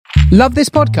Love this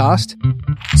podcast?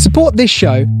 Support this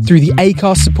show through the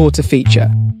Acast supporter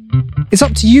feature. It's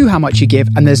up to you how much you give,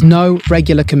 and there's no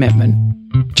regular commitment.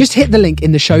 Just hit the link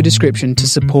in the show description to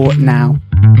support now.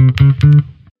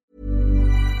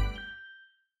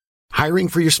 Hiring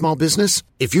for your small business?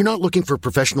 If you're not looking for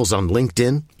professionals on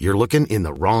LinkedIn, you're looking in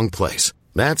the wrong place.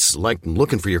 That's like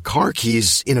looking for your car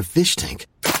keys in a fish tank.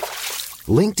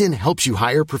 LinkedIn helps you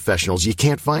hire professionals you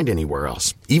can't find anywhere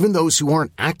else, even those who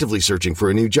aren't actively searching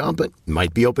for a new job but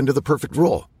might be open to the perfect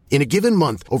role. In a given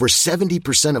month, over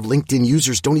 70% of LinkedIn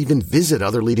users don't even visit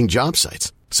other leading job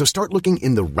sites. So start looking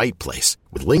in the right place.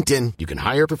 With LinkedIn, you can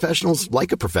hire professionals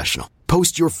like a professional.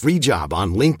 Post your free job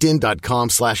on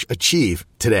linkedin.com/achieve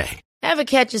today. Ever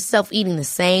catch yourself eating the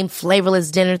same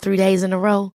flavorless dinner 3 days in a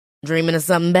row? Dreaming of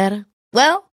something better?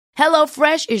 Well,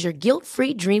 HelloFresh is your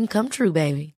guilt-free dream come true,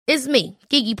 baby. It's me,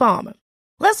 Keke Palmer.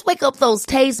 Let's wake up those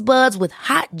taste buds with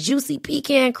hot, juicy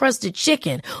pecan-crusted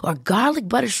chicken or garlic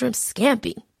butter shrimp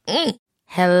scampi.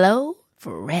 Hello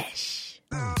Fresh.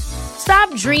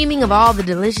 Stop dreaming of all the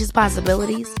delicious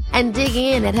possibilities and dig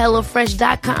in at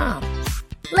HelloFresh.com.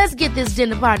 Let's get this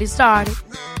dinner party started.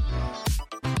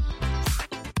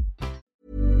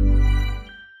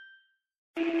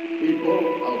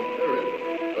 People of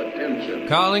Earth, attention.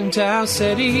 Calling Tau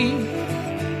City,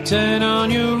 turn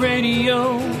on your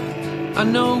radio. I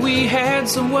know we had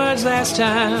some words last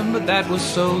time, but that was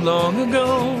so long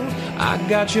ago. I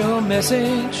got your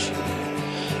message.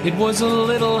 It was a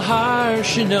little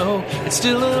harsh, you know. It's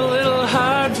still a little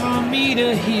hard for me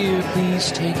to hear.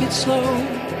 Please take it slow.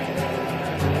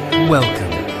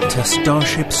 Welcome to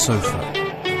Starship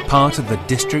Sofa, part of the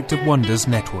District of Wonders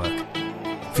network,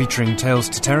 featuring tales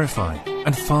to terrify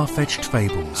and far-fetched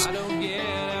fables.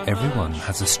 Everyone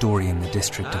has a story in the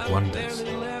District of Wonders.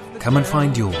 Come and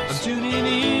find yours. I'm tuning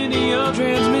in to your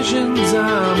transmissions.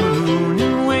 I'm a moon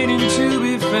and waiting to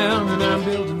be found, and I'm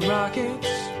building rockets.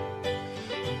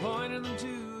 I'm pointing them to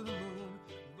the moon.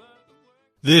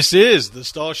 This is the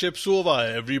Starship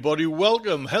Sofa. Everybody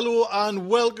welcome, hello and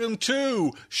welcome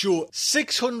to show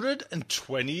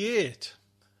 628.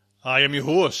 I am your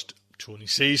host, Tony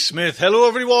C. Smith. Hello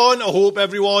everyone, I hope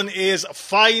everyone is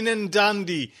fine and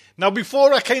dandy. Now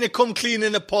before I kind of come clean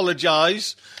and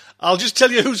apologise, I'll just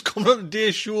tell you who's coming on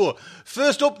today's show.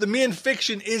 First up, the main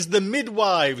fiction is The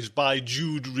Midwives by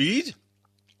Jude Reed.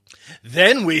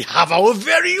 Then we have our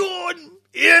very own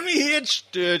Amy H.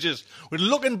 Sturgis with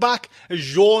Looking Back at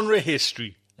Genre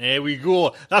History. There we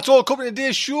go. That's all coming in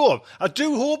today's show. I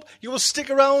do hope you will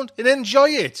stick around and enjoy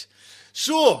it.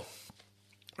 So,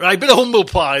 right, bit of humble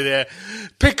pie there.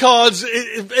 Picard's,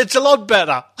 it's a lot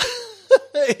better.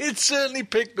 It's certainly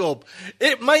picked up.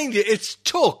 Mind you, it's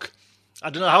took, I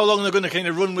don't know how long they're going to kind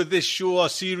of run with this show or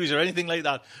series or anything like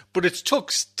that, but it's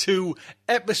took to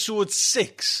episode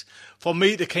 6 for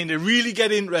me to kind of really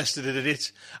get interested in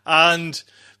it. And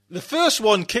the first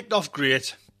one kicked off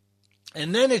great,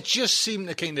 and then it just seemed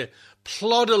to kind of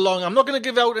plod along. I'm not going to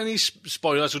give out any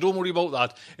spoilers, so don't worry about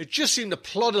that. It just seemed to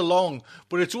plod along,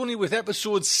 but it's only with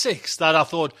episode 6 that I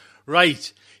thought,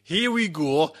 right, here we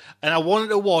go, and I wanted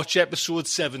to watch episode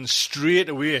 7 straight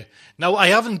away. Now, I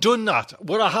haven't done that.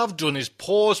 What I have done is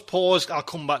pause, I'll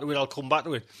come back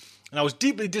to it. And I was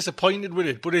deeply disappointed with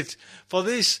it, but for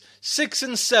this 6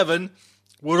 and 7,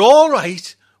 we're all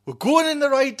right, we're going in the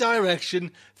right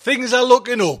direction, things are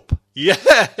looking up.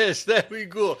 Yes, there we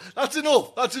go. That's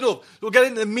enough. We'll get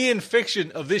into the main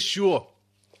fiction of this show.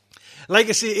 Like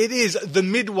I say, it is The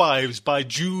Midwives by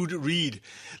Jude Reed.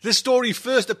 This story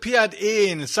first appeared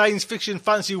in science fiction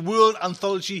fantasy world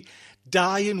anthology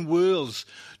Dying Worlds.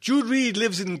 Jude Reed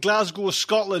lives in Glasgow,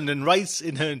 Scotland, and writes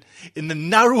in the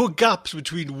narrow gaps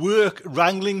between work,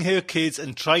 wrangling her kids,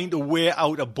 and trying to wear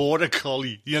out a border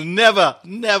collie. You'll never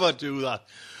do that.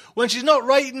 When she's not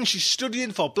writing, she's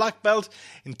studying for black belt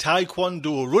in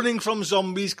Taekwondo, running from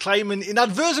zombies, climbing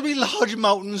inadvertibly large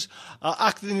mountains, or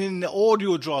acting in the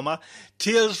audio drama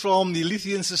Tales from the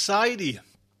Lithian Society.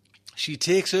 She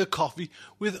takes her coffee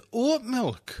with oat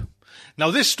milk.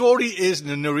 Now, this story is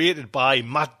narrated by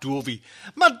Matt Dovey.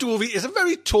 Matt Dovey is a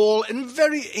very tall and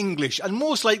very English, and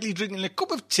most likely drinking a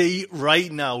cup of tea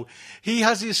right now. He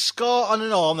has his scar on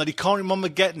an arm that he can't remember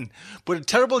getting, but a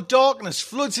terrible darkness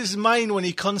floods his mind when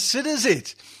he considers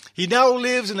it. He now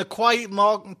lives in a quiet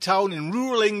market town in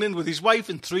rural England with his wife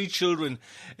and 3 children.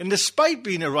 And despite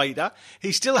being a writer,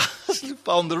 he still hasn't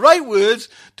found the right words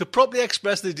to properly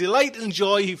express the delight and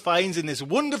joy he finds in this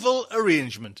wonderful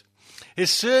arrangement. His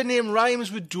surname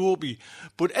rhymes with Dobie,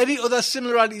 but any other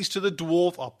similarities to the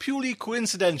dwarf are purely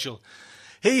coincidental.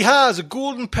 He has a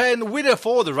Golden Pen winner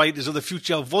for The Writers of the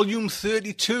Future, Volume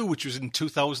 32, which was in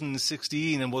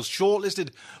 2016 and was shortlisted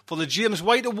for the James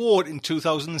White Award in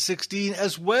 2016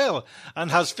 as well, and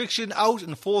has fiction out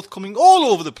and forthcoming all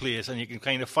over the place, and you can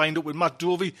kind of find it with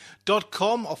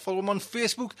mattdovey.com or follow him on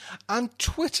Facebook and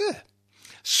Twitter.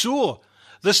 So,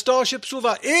 the Starship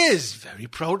Sofa is very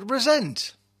proud to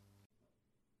present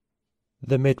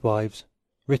The Midwives,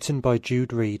 written by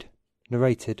Jude Reed,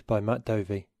 narrated by Matt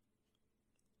Dovey.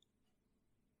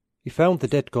 We found the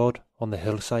dead god on the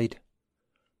hillside.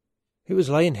 It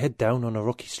was lying head down on a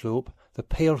rocky slope, the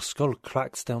pale skull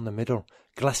cracked down the middle,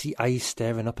 glassy eyes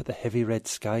staring up at the heavy red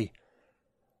sky.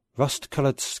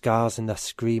 Rust-coloured scars in the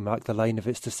scree marked the line of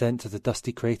its descent to the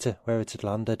dusty crater where it had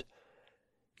landed.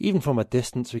 Even from a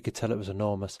distance we could tell it was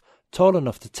enormous, tall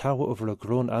enough to tower over a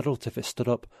grown adult if it stood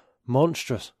up,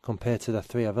 monstrous compared to the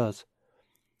three of us.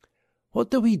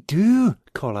 "What do we do?"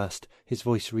 Cole asked, his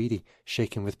voice reedy,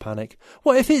 shaking with panic.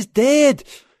 "What if it's dead?"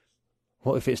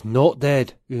 "What if it's not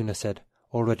dead?" Una said,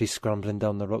 already scrambling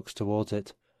down the rocks towards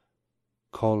it.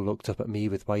 Cole looked up at me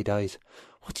with wide eyes.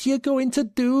 "What are you going to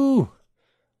do?"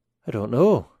 "I don't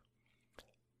know."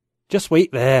 "Just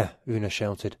wait there," Una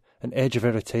shouted, an edge of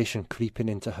irritation creeping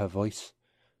into her voice.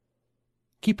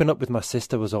 Keeping up with my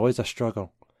sister was always a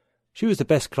struggle. She was the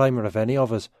best climber of any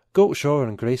of us, goat-sure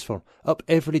and graceful, up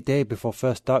every day before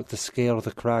first dark to scale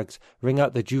the crags, wring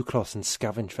out the dewcloths and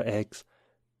scavenge for eggs.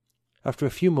 After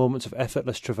a few moments of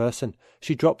effortless traversing,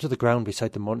 she dropped to the ground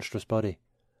beside the monstrous body.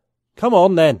 "Come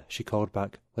on, then," she called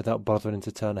back, without bothering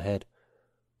to turn her head.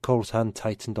 Cole's hand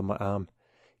tightened on my arm.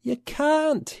 "You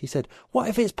can't," he said. "What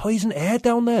if it's poison air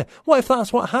down there? What if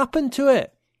that's what happened to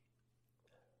it?"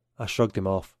 I shrugged him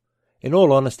off. In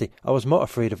all honesty, I was more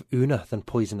afraid of Una than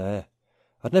poison air.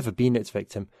 I'd never been its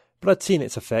victim, but I'd seen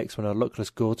its effects when a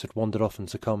luckless goat had wandered off and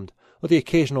succumbed, or the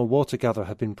occasional water-gatherer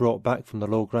had been brought back from the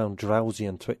low ground drowsy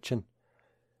and twitching.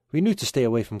 We knew to stay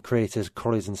away from craters,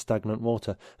 corries and stagnant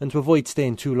water, and to avoid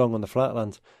staying too long on the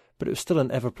flatlands, but it was still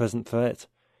an ever-present threat,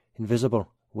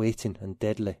 invisible, waiting and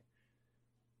deadly.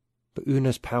 But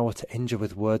Una's power to injure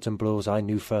with words and blows I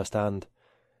knew firsthand.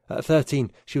 At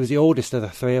 13, she was the oldest of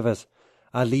the three of us,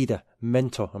 our leader,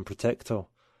 mentor and protector.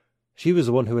 She was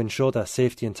the one who ensured our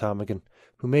safety in Ptarmigan,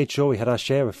 who made sure we had our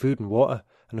share of food and water,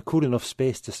 and a cool enough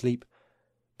space to sleep.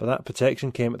 But that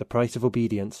protection came at the price of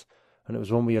obedience, and it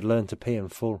was one we had learned to pay in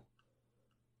full.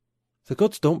 "The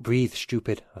gods don't breathe,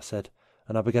 stupid," I said,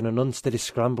 and I began an unsteady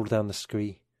scramble down the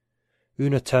scree.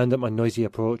 Una turned at my noisy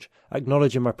approach,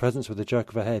 acknowledging my presence with a jerk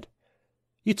of her head.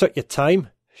 "You took your time,"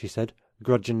 she said,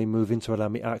 grudgingly moving to allow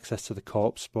me access to the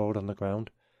corpse sprawled on the ground.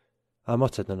 I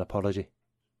muttered an apology.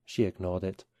 She ignored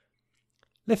it.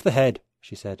 "Lift the head,"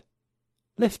 she said.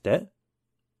 "Lift it?"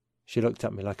 She looked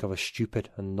at me like I was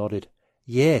stupid and nodded.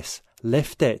 "Yes,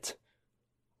 lift it."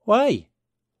 "Why?"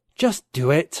 "Just do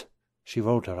it." She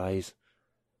rolled her eyes.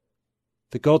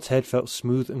 The god's head felt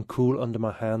smooth and cool under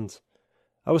my hands.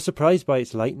 I was surprised by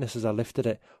its lightness as I lifted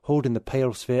it, holding the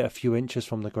pale sphere a few inches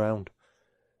from the ground.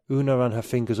 Una ran her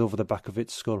fingers over the back of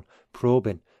its skull,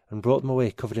 probing, and brought them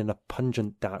away covered in a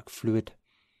pungent dark fluid.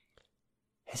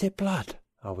 "Is it blood?"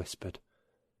 I whispered.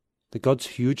 The god's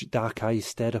huge dark eyes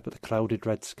stared up at the clouded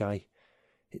red sky.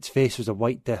 Its face was a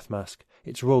white death mask,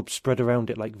 its robes spread around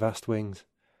it like vast wings.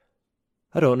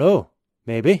 "I don't know.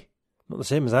 Maybe. Not the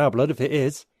same as our blood, if it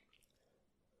is."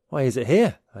 "Why is it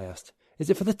here?" I asked. "Is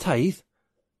it for the tithe?"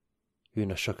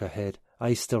 Una shook her head,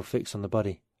 eyes still fixed on the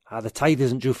body. "The tithe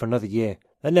isn't due for another year.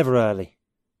 They're never early."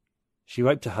 She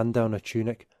wiped her hand down her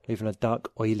tunic, leaving a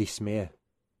dark, oily smear.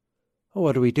 "Oh,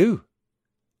 what do we do?"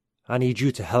 "I need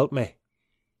you to help me."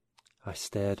 I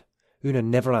stared. Una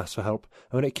never asked for help,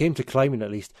 and when it came to climbing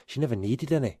at least, she never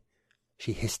needed any.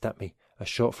 She hissed at me, a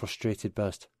short, frustrated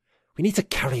burst. "We need to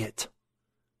carry it."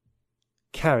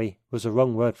 Carry was the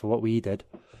wrong word for what we did.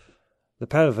 The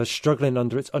pair of us struggling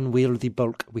under its unwieldy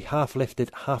bulk, we half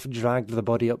lifted, half dragged the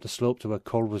body up the slope to where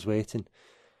Cole was waiting.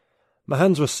 My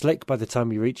hands were slick by the time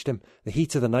we reached him, the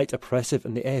heat of the night oppressive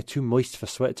and the air too moist for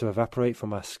sweat to evaporate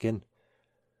from our skin.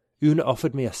 Una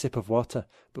offered me a sip of water,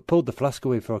 but pulled the flask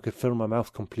away before I could fill my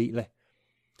mouth completely.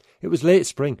 It was late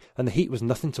spring, and the heat was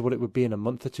nothing to what it would be in a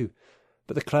month or two,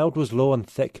 but the cloud was low and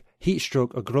thick, heat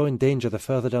stroke a growing danger the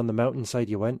further down the mountainside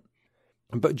you went.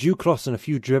 But dewcloths and a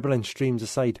few dribbling streams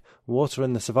aside, water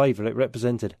and the survival it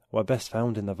represented were best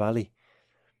found in the valley.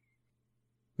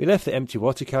 We left the empty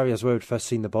water carriers where we'd first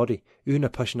seen the body, Una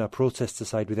pushing our protests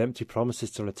aside with empty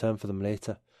promises to return for them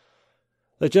later.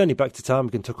 The journey back to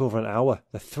Ptarmigan took over an hour,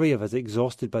 the three of us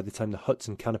exhausted by the time the huts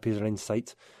and canopies were in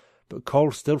sight, but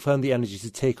Cole still found the energy to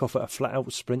take off at a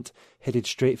flat-out sprint, headed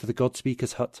straight for the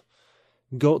Godspeaker's hut.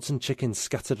 Goats and chickens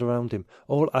scattered around him,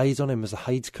 all eyes on him as the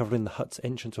hides covering the hut's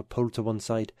entrance were pulled to one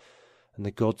side, and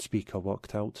the God Speaker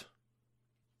walked out.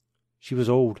 She was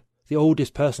old, the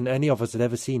oldest person any of us had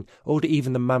ever seen, older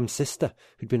even than Mam's sister,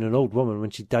 who'd been an old woman when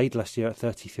she died last year at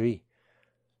 33.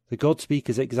 The God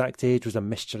Speaker's exact age was a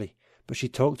mystery, but she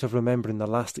talked of remembering the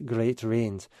last great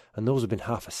rains, and those had been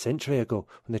half a century ago,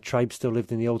 when the tribe still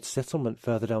lived in the old settlement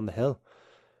further down the hill.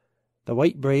 The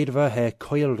white braid of her hair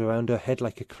coiled around her head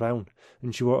like a crown,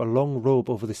 and she wore a long robe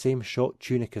over the same short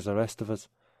tunic as the rest of us.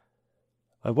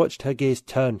 I watched her gaze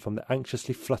turn from the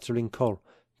anxiously fluttering call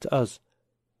to us,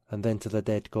 and then to the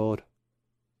dead god.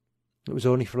 It was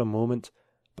only for a moment,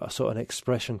 but I saw an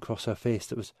expression cross her face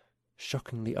that was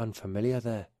shockingly unfamiliar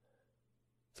there.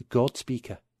 The God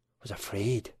Speaker was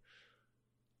afraid.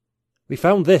 "We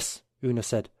found this," Una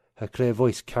said, her clear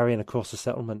voice carrying across the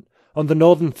settlement, "on the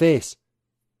northern face."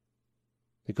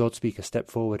 The God Speaker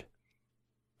stepped forward.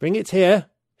 "Bring it here,"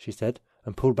 she said,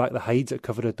 and pulled back the hides that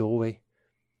covered her doorway.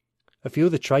 A few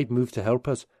of the tribe moved to help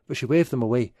us, but she waved them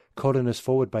away, calling us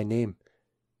forward by name.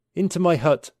 "Into my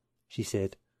hut," she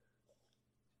said.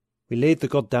 We laid the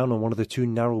god down on one of the two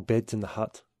narrow beds in the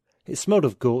hut. It smelled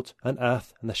of goat and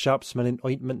earth and the sharp-smelling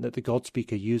ointment that the God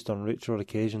Speaker used on ritual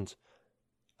occasions.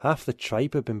 Half the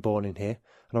tribe had been born in here,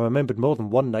 and I remembered more than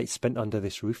one night spent under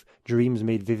this roof, dreams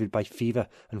made vivid by fever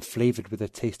and flavoured with the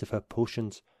taste of her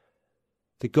potions.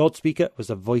 The God Speaker was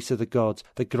the voice of the gods,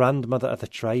 the grandmother of the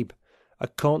tribe, a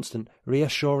constant,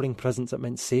 reassuring presence that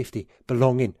meant safety,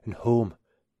 belonging and home.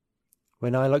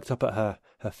 When I looked up at her,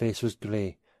 her face was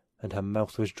grey, and her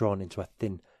mouth was drawn into a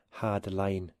thin, hard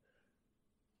line.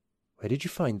 "Where did you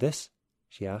find this?"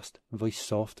 she asked, voice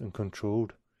soft and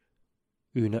controlled.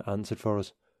 Una answered for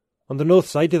us. "On the north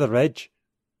side of the ridge."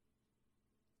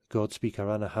 The God Speaker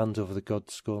ran her hands over the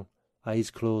god's skull, eyes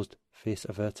closed, face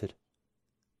averted.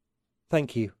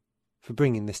 "Thank you for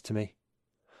bringing this to me."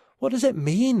 "What does it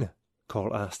mean?"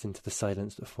 Cole asked into the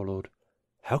silence that followed.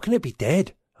 "How can it be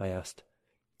dead?" I asked.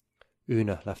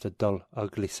 Una laughed a dull,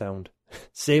 ugly sound.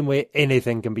 "Same way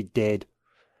anything can be dead."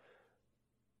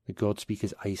 The God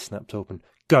Speaker's eyes snapped open.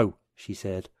 "Go," she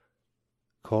said.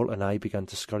 Cole and I began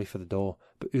to scurry for the door,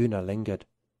 but Una lingered.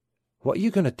 "What are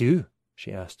you going to do?"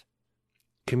 she asked.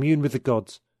 "Commune with the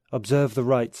gods. Observe the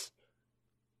rites."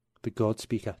 The God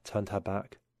Speaker turned her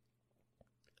back.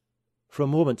 For a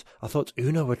moment I thought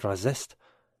Una would resist,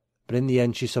 but in the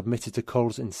end she submitted to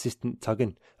Cole's insistent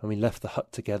tugging, and we left the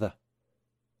hut together.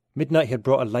 Midnight had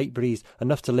brought a light breeze,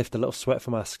 enough to lift a little sweat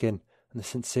from our skin, and the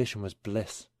sensation was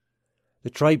bliss. The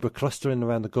tribe were clustering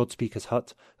around the God Speaker's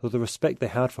hut, though the respect they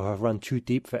had for her ran too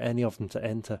deep for any of them to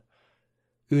enter.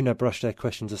 Una brushed their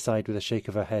questions aside with a shake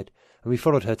of her head, and we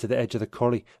followed her to the edge of the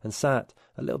corrie and sat,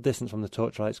 a little distance from the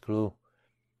torchlight's glow.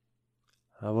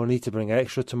 "I will need to bring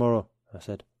extra tomorrow," I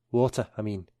said. "Water, I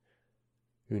mean."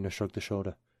 Una shrugged a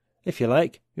shoulder. "If you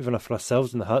like, we've enough for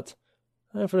ourselves in the hut."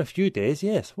 "And for a few days,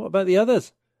 yes. What about the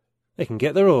others?" "They can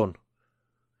get their own."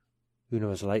 Una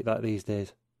was like that these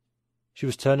days. She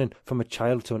was turning from a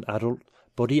child to an adult,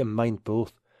 body and mind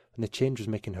both, and the change was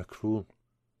making her cruel.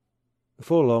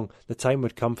 Before long, the time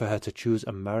would come for her to choose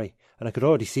and marry, and I could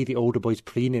already see the older boys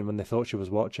preening when they thought she was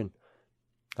watching.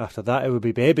 After that, it would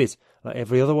be babies, like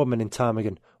every other woman in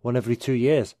Ptarmigan, one every 2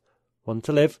 years. One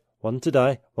to live, one to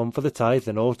die, one for the tithe,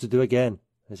 and all to do again,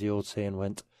 as the old saying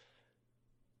went.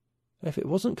 "If it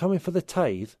wasn't coming for the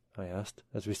tithe," I asked,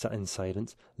 as we sat in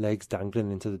silence, legs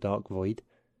dangling into the dark void,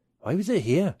 "why was it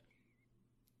here?"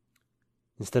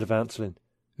 Instead of answering,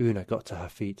 Una got to her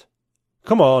feet.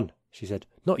 "Come on," she said.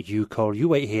 "Not you, Cole. You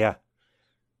wait here."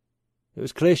 It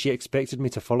was clear she expected me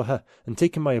to follow her, and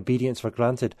taking my obedience for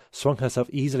granted, swung herself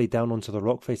easily down onto the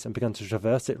rock face and began to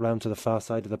traverse it round to the far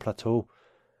side of the plateau.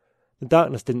 The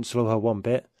darkness didn't slow her one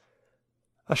bit.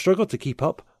 I struggled to keep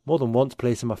up, more than once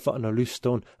placing my foot on a loose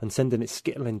stone and sending it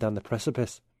skittling down the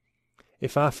precipice.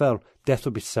 If I fell, death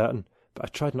would be certain, but I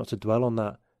tried not to dwell on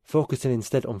that, focusing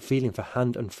instead on feeling for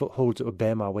hand and footholds that would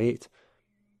bear my weight.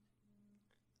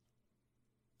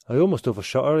 I almost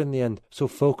overshot her in the end, so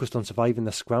focused on surviving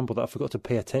the scramble that I forgot to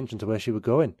pay attention to where she was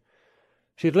going.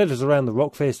 She had led us around the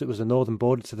rock face that was the northern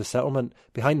border to the settlement,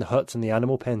 behind the huts and the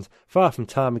animal pens, far from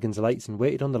Ptarmigan's lights, and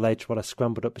waited on the ledge while I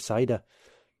scrambled up beside her.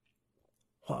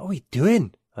 "What are we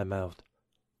doing?" I mouthed.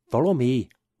 "Follow me.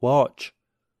 Watch."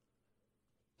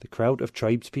 The crowd of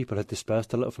tribespeople had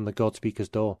dispersed a little from the God Speaker's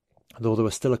door, though there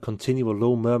was still a continual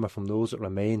low murmur from those that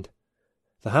remained.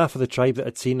 The half of the tribe that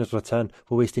had seen us return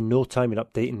were wasting no time in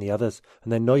updating the others,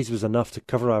 and their noise was enough to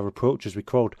cover our approach as we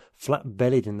crawled,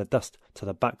 flat-bellied in the dust, to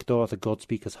the back door of the God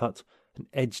Speaker's hut, and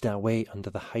edged our way under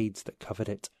the hides that covered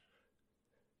it.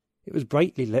 It was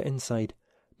brightly lit inside.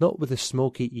 not with the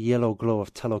smoky yellow glow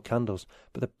of tallow candles,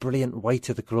 but the brilliant white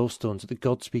of the glowstones that the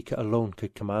God Speaker alone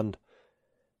could command.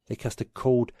 They cast a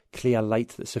cold, clear light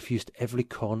that suffused every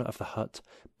corner of the hut,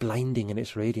 blinding in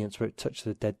its radiance where it touched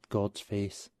the dead God's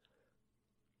face.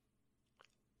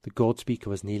 The God Speaker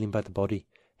was kneeling by the body,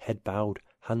 head bowed,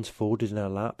 hands folded in her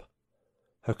lap.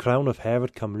 Her crown of hair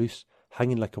had come loose,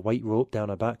 hanging like a white rope down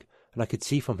her back, and I could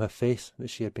see from her face that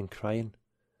she had been crying.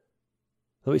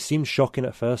 Though it seemed shocking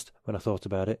at first, when I thought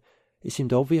about it, it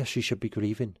seemed obvious she should be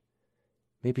grieving.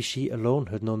 Maybe she alone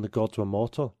had known the gods were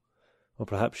mortal, or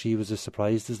perhaps she was as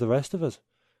surprised as the rest of us.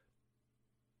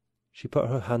 She put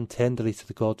her hand tenderly to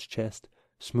the god's chest,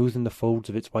 smoothing the folds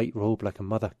of its white robe like a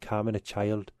mother calming a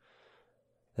child.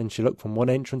 Then she looked from one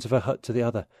entrance of her hut to the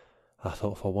other. I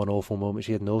thought for one awful moment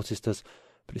she had noticed us,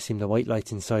 but it seemed the white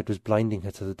light inside was blinding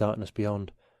her to the darkness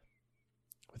beyond.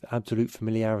 With absolute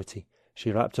familiarity,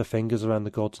 she wrapped her fingers around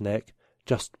the god's neck,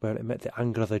 just where it met the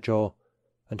angle of the jaw,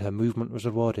 and her movement was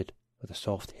rewarded with a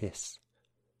soft hiss.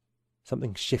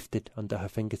 Something shifted under her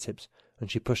fingertips, and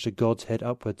she pushed the god's head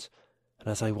upwards, and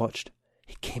as I watched,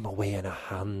 it came away in her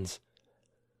hands.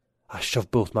 I shoved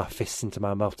both my fists into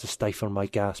my mouth to stifle my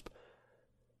gasp.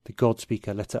 The God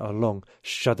Speaker let out a long,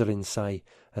 shuddering sigh,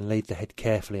 and laid the head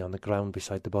carefully on the ground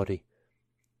beside the body.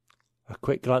 A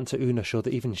quick glance at Una showed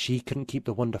that even she couldn't keep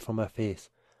the wonder from her face.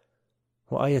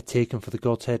 What I had taken for the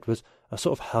god's head was a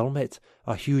sort of helmet,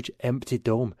 a huge empty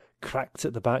dome, cracked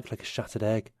at the back like a shattered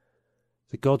egg.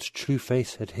 The god's true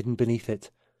face had hidden beneath it,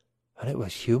 and it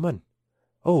was human,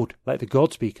 old like the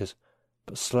God Speaker's,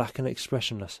 but slack and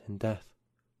expressionless in death.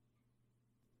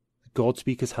 The God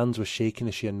Speaker's hands were shaking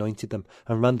as she anointed them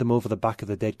and ran them over the back of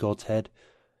the dead god's head.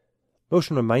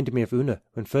 Motion reminded me of Una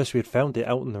when first we had found it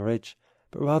out on the ridge,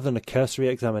 but rather than a cursory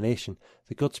examination,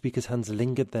 the God Speaker's hands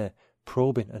lingered there,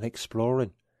 probing and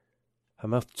exploring. Her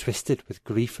mouth twisted with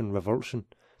grief and revulsion,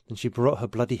 then she brought her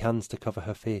bloody hands to cover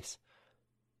her face.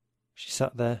 She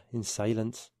sat there in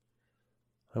silence.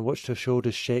 I watched her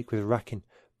shoulders shake with racking,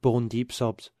 bone-deep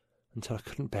sobs until I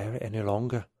couldn't bear it any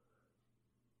longer.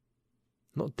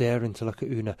 Not daring to look at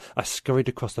Una, I scurried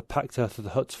across the packed earth of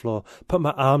the hut's floor, put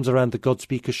my arms around the God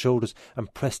Speaker's shoulders,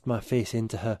 and pressed my face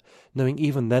into her, knowing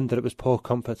even then that it was poor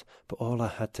comfort, but all I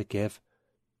had to give.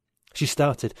 She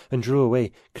started and drew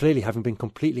away, clearly having been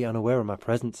completely unaware of my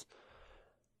presence.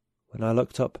 When I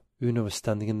looked up, Una was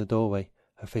standing in the doorway,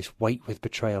 her face white with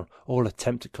betrayal, all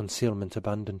attempt at concealment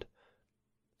abandoned.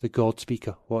 The God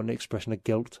Speaker wore an expression of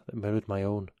guilt that mirrored my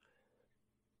own.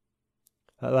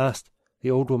 At last,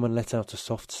 the old woman let out a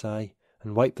soft sigh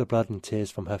and wiped the blood and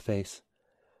tears from her face.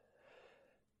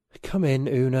 "Come in,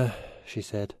 Una," she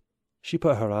said. She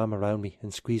put her arm around me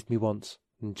and squeezed me once,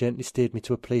 and gently steered me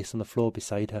to a place on the floor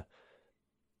beside her.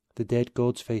 The dead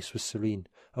god's face was serene,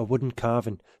 a wooden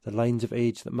carving, the lines of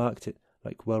age that marked it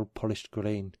like well-polished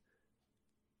grain.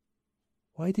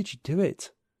 "Why did you do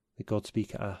it?" the God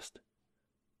Speaker asked.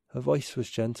 Her voice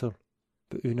was gentle,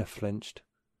 but Una flinched.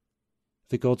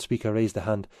 The God Speaker raised a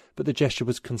hand, but the gesture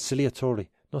was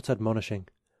conciliatory, not admonishing.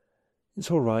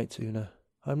 "It's all right, Una.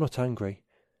 I'm not angry.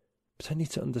 But I need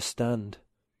to understand."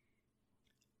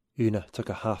 Una took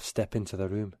a half step into the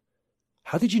room.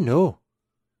 "How did you know?"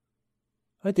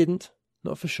 "I didn't,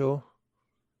 not for sure."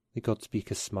 The God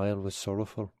Speaker's smile was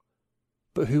sorrowful.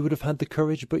 "But who would have had the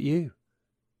courage but you?"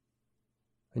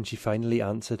 When she finally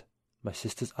answered, my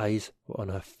sister's eyes were on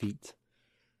her feet.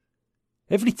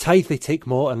 "Every tithe they take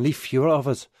more and leave fewer of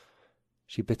us."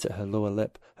 She bit at her lower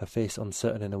lip, her face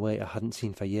uncertain in a way I hadn't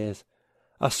seen for years.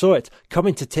 "I saw it,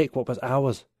 coming to take what was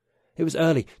ours. It was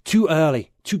early, too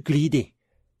greedy.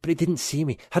 But it didn't see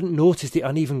me, hadn't noticed the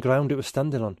uneven ground it was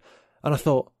standing on. And I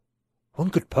thought, one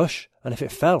could push, and if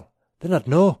it fell, then I'd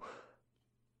know."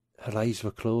 Her eyes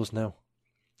were closed now.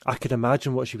 I could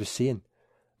imagine what she was seeing.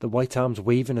 The white arms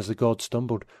waving as the god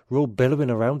stumbled, robe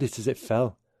billowing around it as it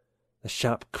fell. The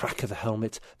sharp crack of the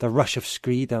helmet, the rush of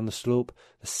scree down the slope,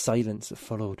 the silence that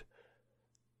followed.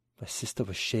 My sister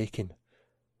was shaking.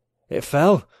 "It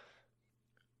fell."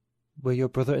 "Were your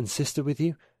brother and sister with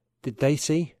you? Did they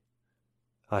see?"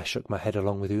 I shook my head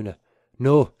along with Una.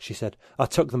 "No," she said. "I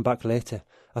took them back later.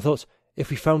 I thought,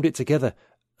 if we found it together,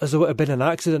 as though it had been an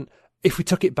accident, if we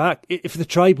took it back, if the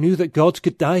tribe knew that gods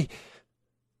could die."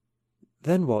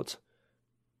 "Then what?"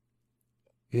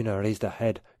 Una raised her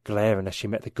head, glaring as she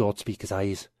met the God Speaker's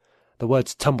eyes. The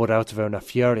words tumbled out of her in a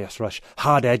furious rush,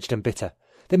 hard-edged and bitter.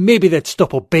 "Then maybe they'd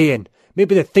stop obeying.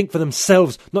 Maybe they'd think for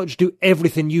themselves, not just do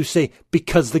everything you say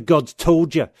because the gods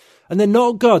told you. And they're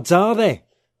not gods, are they?"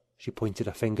 She pointed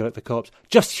a finger at the corpse.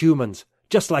 "Just humans,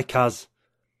 just like us."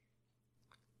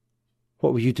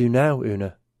 "What will you do now,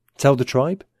 Una? Tell the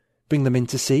tribe? Bring them in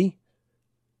to see?"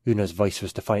 Una's voice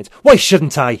was defiant. Why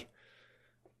shouldn't I?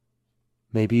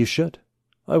 Maybe you should.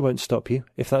 I won't stop you,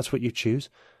 if that's what you choose.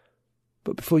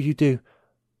 But before you do,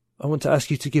 I want to ask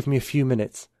you to give me a few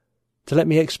minutes, to let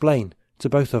me explain to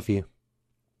both of you.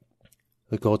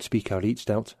 The God Speaker reached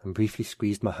out and briefly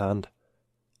squeezed my hand.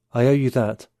 I owe you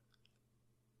that.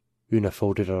 Una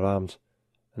folded her arms,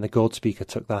 and the God Speaker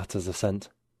took that as assent.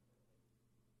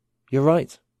 You're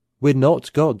right. We're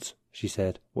not gods, she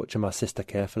said, watching my sister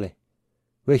carefully.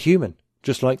 We're human,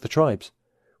 just like the tribes.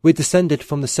 We're descended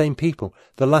from the same people,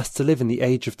 the last to live in the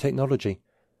age of technology.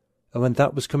 And when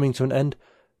that was coming to an end,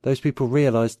 those people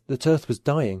realised that Earth was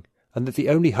dying, and that the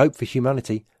only hope for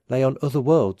humanity lay on other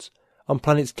worlds, on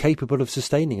planets capable of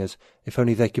sustaining us, if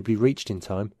only they could be reached in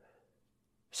time.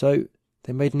 So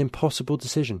they made an impossible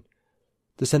decision,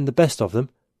 to send the best of them,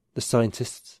 the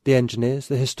scientists, the engineers,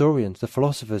 the historians, the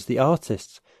philosophers, the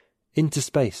artists, into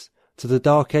space, to the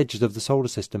dark edges of the solar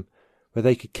system, where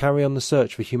they could carry on the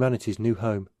search for humanity's new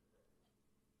home.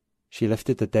 She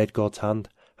lifted the dead god's hand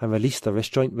and released the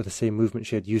wrist joint with the same movement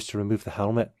she had used to remove the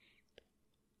helmet.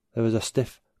 There was a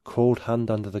stiff, cold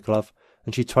hand under the glove,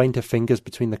 and she twined her fingers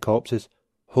between the corpses,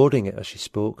 holding it as she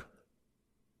spoke.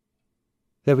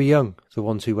 They were young, the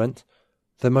ones who went,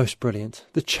 the most brilliant,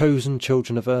 the chosen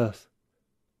children of Earth.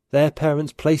 Their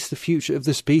parents placed the future of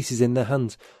the species in their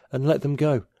hands and let them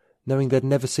go, knowing they'd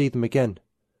never see them again.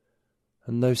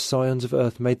 And those scions of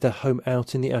Earth made their home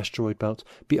out in the asteroid belt,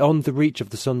 beyond the reach of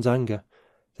the sun's anger.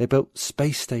 They built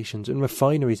space stations and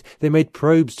refineries. They made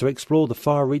probes to explore the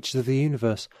far reaches of the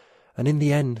universe. And in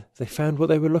the end, they found what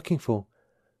they were looking for.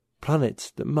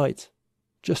 Planets that might,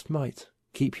 just might,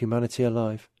 keep humanity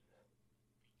alive.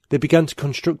 They began to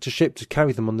construct a ship to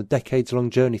carry them on the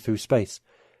decades-long journey through space.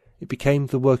 It became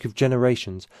the work of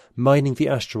generations, mining the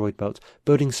asteroid belt,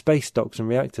 building space docks and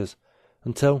reactors,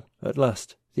 until, at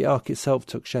last, the Ark itself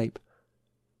took shape.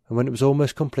 And when it was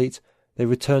almost complete, they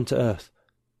returned to Earth.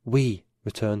 We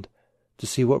returned, to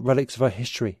see what relics of our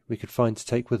history we could find to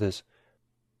take with us.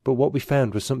 But what we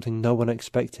found was something no one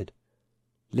expected.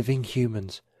 Living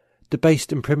humans.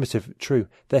 Debased and primitive, true,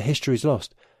 their history's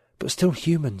lost, but still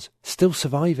humans, still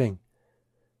surviving.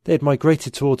 They had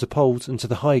migrated towards the poles and to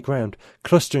the high ground,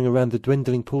 clustering around the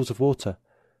dwindling pools of water.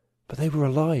 But they were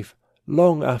alive,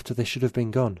 long after they should have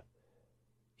been gone.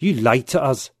 You lied to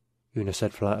us, Una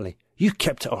said flatly. You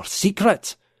kept it our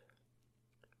secret.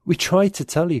 We tried to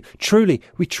tell you. Truly,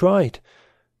 we tried.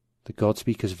 The God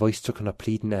Speaker's voice took on a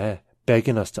pleading air,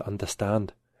 begging us to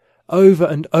understand. Over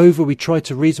and over we tried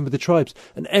to reason with the tribes,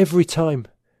 and every time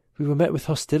we were met with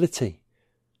hostility.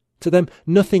 To them,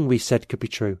 nothing we said could be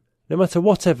true. No matter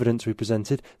what evidence we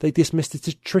presented, they dismissed it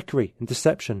as trickery and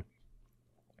deception.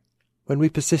 When we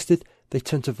persisted, they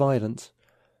turned to violence.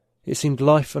 It seemed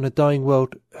life on a dying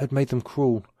world had made them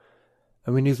cruel,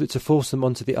 and we knew that to force them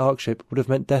onto the Ark ship would have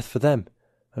meant death for them,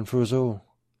 and for us all.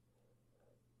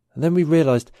 And then we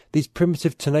realised these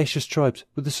primitive, tenacious tribes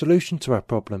were the solution to our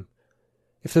problem.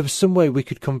 If there was some way we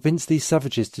could convince these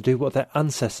savages to do what their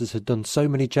ancestors had done so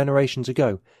many generations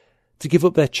ago, to give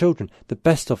up their children, the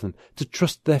best of them, to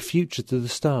trust their future to the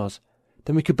stars,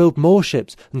 then we could build more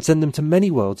ships and send them to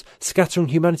many worlds, scattering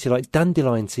humanity like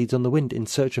dandelion seeds on the wind in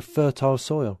search of fertile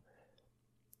soil.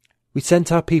 We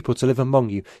sent our people to live among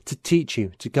you, to teach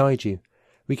you, to guide you.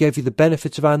 We gave you the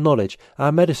benefits of our knowledge,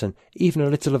 our medicine, even a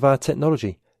little of our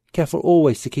technology, careful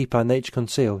always to keep our nature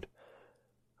concealed.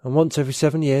 And once every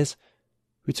 7 years,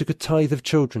 we took a tithe of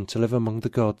children to live among the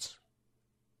gods.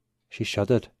 She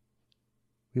shuddered.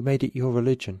 We made it your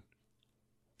religion.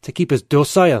 To keep us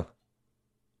docile?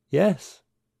 Yes.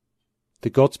 The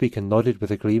God Speaker nodded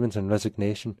with agreement and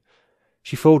resignation.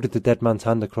 She folded the dead man's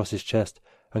hand across his chest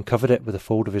and covered it with a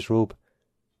fold of his robe.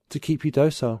 To keep you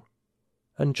docile.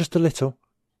 And just a little,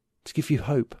 to give you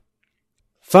hope.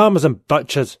 Farmers and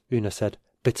butchers, Una said,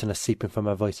 bitterness seeping from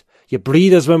her voice. You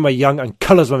breed us when we're young and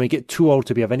cull us when we get too old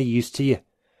to be of any use to you.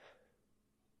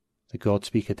 The God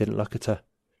Speaker didn't look at her.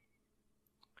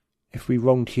 If we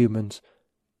wronged humans,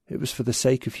 it was for the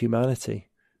sake of humanity.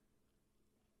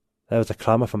 There was a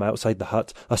clamour from outside the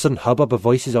hut, a sudden hubbub of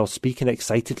voices all speaking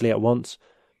excitedly at once.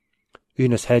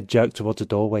 Una's head jerked towards the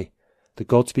doorway. The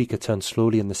God Speaker turned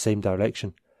slowly in the same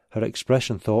direction, her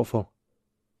expression thoughtful.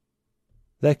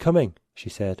 They're coming, she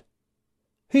said.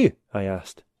 Who? I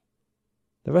asked.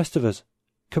 The rest of us,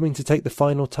 coming to take the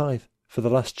final tithe for the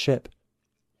last ship.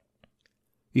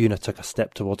 Una took a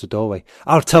step towards the doorway.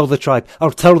 I'll tell the tribe,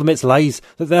 I'll tell them it's lies,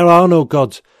 that there are no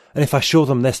gods, and if I show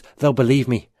them this, they'll believe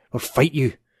me, or fight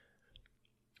you.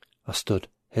 I stood,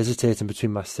 hesitating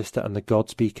between my sister and the God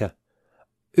Speaker.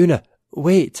 Una,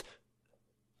 wait.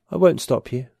 I won't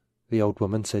stop you, the old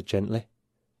woman said gently.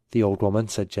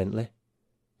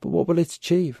 But what will it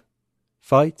achieve?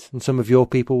 Fight, and some of your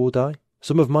people will die.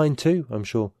 Some of mine too, I'm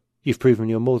sure. You've proven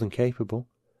you're more than capable.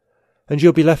 And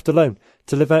you'll be left alone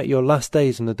to live out your last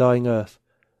days on the dying earth.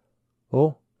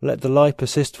 Or let the lie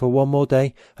persist for one more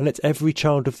day, and let every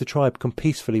child of the tribe come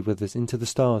peacefully with us into the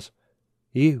stars.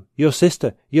 You, your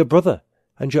sister, your brother,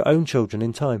 and your own children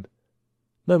in time.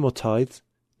 No more tithes,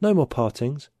 no more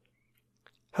partings.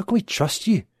 How can we trust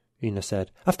you, Una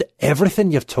said, after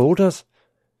everything you've told us?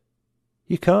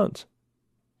 You can't.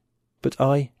 But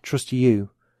I trust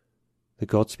you. The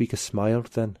God Speaker smiled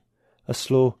then, a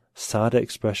slow, sad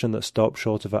expression that stopped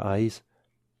short of her eyes.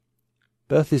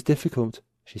 Birth is difficult,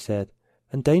 she said,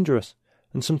 and dangerous,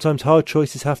 and sometimes hard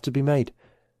choices have to be made.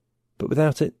 But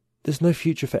without it, there's no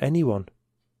future for anyone.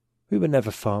 We were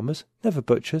never farmers, never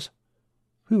butchers.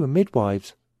 We were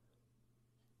midwives.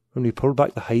 When we pulled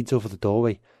back the hides over the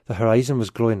doorway, the horizon was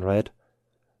glowing red.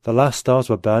 The last stars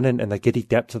were burning in the giddy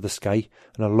depths of the sky,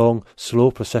 and a long,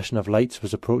 slow procession of lights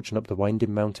was approaching up the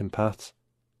winding mountain paths.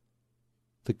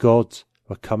 The gods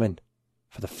were coming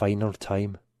for the final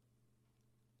time.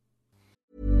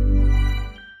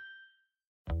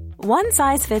 One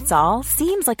size fits all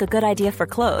seems like a good idea for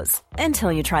clothes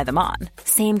until you try them on.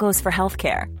 Same goes for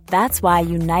healthcare. That's why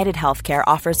United Healthcare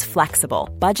offers flexible,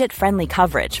 budget-friendly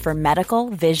coverage for medical,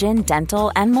 vision,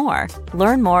 dental, and more.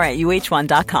 Learn more at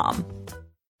uh1.com.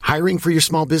 Hiring for your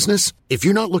small business? If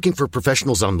you're not looking for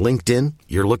professionals on LinkedIn,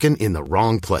 you're looking in the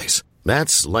wrong place.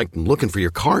 That's like looking for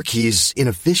your car keys in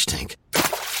a fish tank.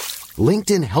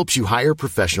 LinkedIn helps you hire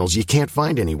professionals you can't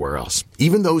find anywhere else,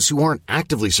 even those who aren't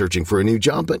actively searching for a new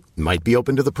job but might be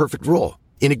open to the perfect role.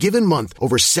 In a given month,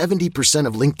 over 70%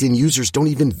 of LinkedIn users don't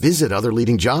even visit other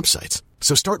leading job sites.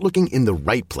 So start looking in the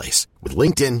right place. With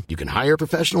LinkedIn, you can hire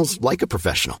professionals like a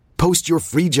professional. Post your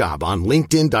free job on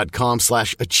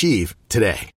linkedin.com/achieve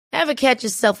today. Ever catch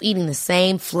yourself eating the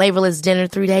same flavorless dinner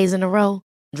 3 days in a row?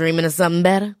 Dreaming of something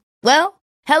better? Well,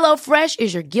 HelloFresh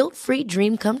is your guilt-free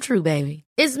dream come true, baby.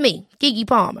 It's me, Keke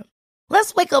Palmer.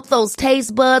 Let's wake up those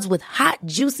taste buds with hot,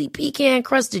 juicy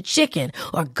pecan-crusted chicken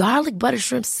or garlic butter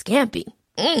shrimp scampi.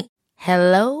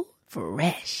 Hello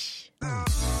Fresh.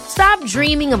 Stop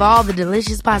dreaming of all the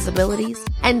delicious possibilities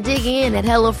and dig in at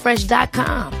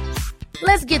HelloFresh.com.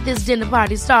 Let's get this dinner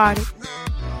party started.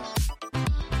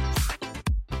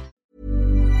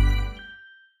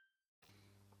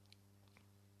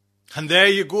 And there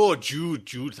you go, Jude.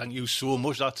 Jude, thank you so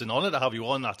much. That's an honour to have you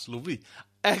on. That's lovely.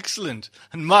 Excellent.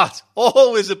 And Matt,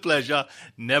 always a pleasure,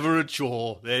 never a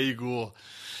chore. There you go.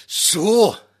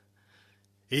 So,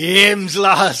 Ames,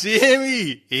 lass,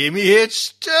 Amy H.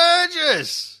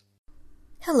 Sturgis.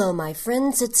 Hello, my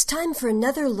friends. It's time for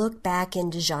another look back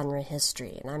into genre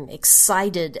history, and I'm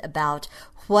excited about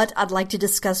what I'd like to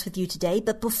discuss with you today.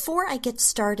 But before I get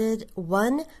started,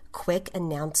 one quick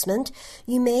announcement.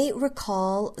 You may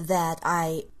recall that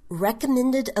I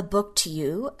recommended a book to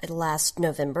you last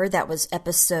November. That was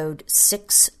episode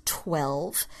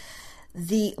 612.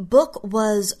 The book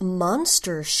was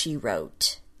Monster, She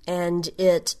Wrote, and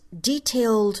it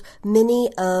detailed many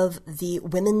of the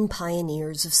women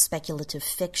pioneers of speculative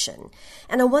fiction.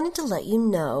 And I wanted to let you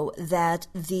know that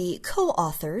the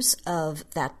co-authors of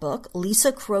that book,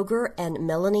 Lisa Kroger and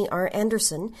Melanie R.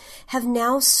 Anderson, have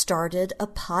now started a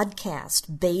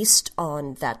podcast based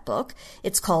on that book.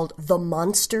 It's called The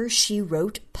Monster, She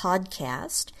Wrote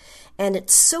Podcast. And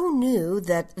it's so new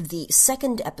that the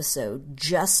second episode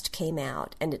just came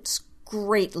out, and it's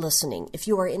great listening. If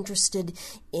you are interested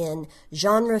in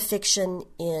genre fiction,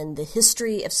 in the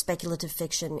history of speculative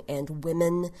fiction, and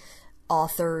women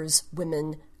authors,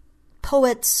 women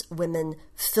poets, women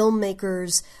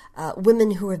filmmakers,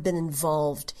 women who have been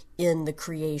involved in the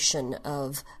creation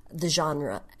of the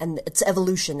genre and its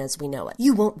evolution as we know it,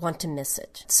 you won't want to miss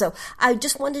it. So I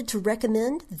just wanted to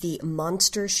recommend the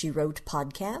Monster, She Wrote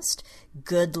podcast.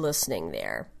 Good listening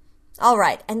there. All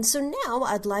right, and so now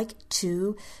I'd like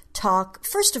to talk,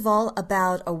 first of all,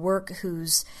 about a work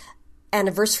whose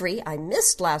anniversary I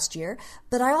missed last year,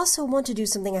 but I also want to do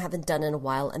something I haven't done in a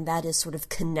while, and that is sort of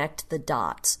connect the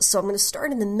dots. So I'm going to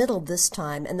start in the middle this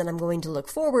time, and then I'm going to look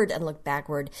forward and look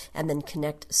backward, and then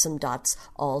connect some dots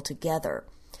all together.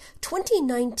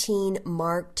 2019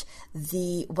 marked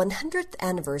the 100th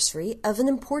anniversary of an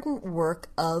important work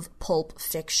of pulp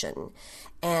fiction,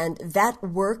 and that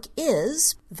work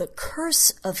is The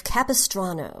Curse of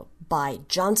Capistrano by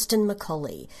Johnston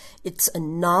McCulley. It's a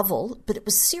novel, but it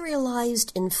was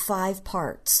serialized in 5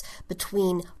 parts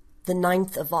between the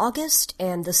 9th of August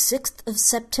and the 6th of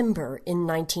September in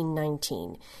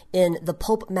 1919 in the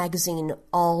pulp magazine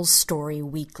All Story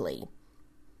Weekly.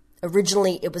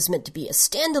 Originally, it was meant to be a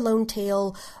standalone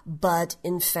tale, but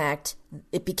in fact,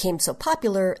 it became so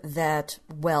popular that,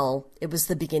 well, it was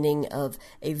the beginning of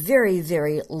a very,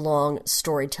 very long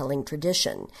storytelling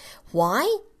tradition.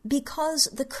 Why? Because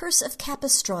The Curse of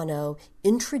Capistrano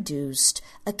introduced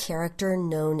a character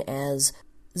known as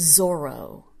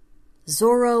Zorro.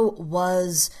 Zorro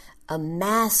was a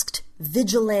masked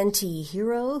vigilante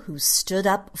hero who stood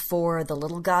up for the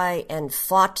little guy and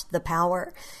fought the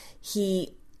power.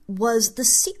 He was the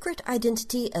secret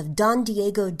identity of Don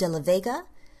Diego de la Vega,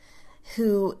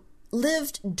 who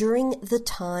lived during the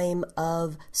time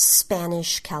of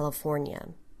Spanish California.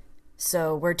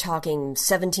 So we're talking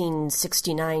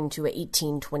 1769 to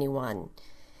 1821.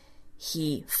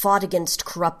 He fought against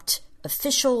corrupt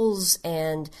officials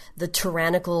and the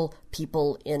tyrannical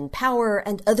people in power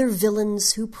and other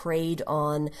villains who preyed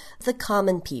on the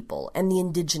common people and the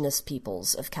indigenous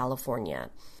peoples of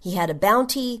California. He had a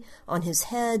bounty on his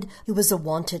head. He was a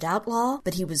wanted outlaw,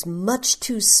 but he was much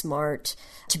too smart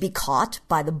to be caught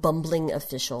by the bumbling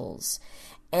officials.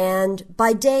 And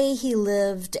by day, he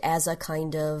lived as a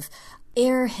kind of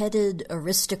air-headed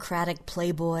aristocratic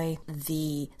playboy,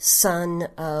 the son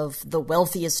of the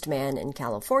wealthiest man in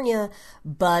California,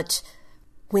 but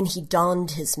when he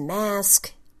donned his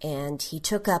mask and he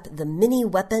took up the many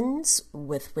weapons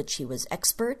with which he was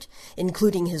expert,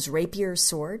 including his rapier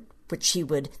sword, which he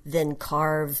would then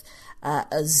carve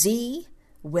a Z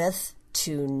with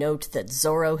to note that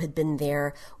Zorro had been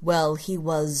there, well, he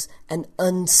was an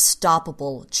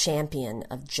unstoppable champion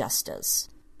of justice.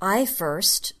 I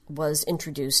first was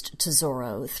introduced to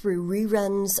Zorro through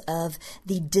reruns of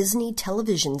the Disney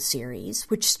television series,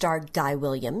 which starred Guy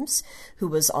Williams, who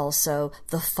was also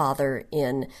the father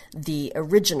in the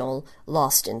original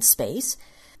Lost in Space.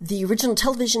 The original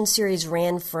television series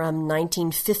ran from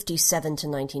 1957 to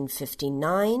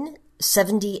 1959,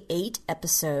 78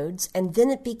 episodes, and then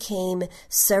it became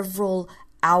several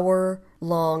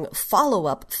hour-long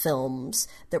follow-up films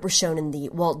that were shown in the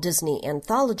Walt Disney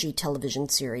Anthology television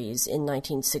series in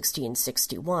 1960 and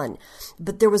 61.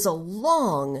 But there was a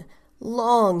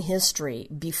long history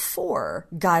before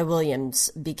Guy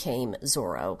Williams became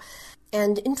Zorro.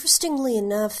 And interestingly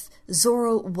enough,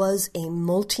 Zorro was a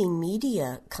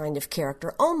multimedia kind of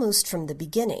character almost from the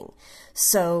beginning.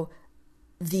 So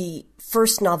the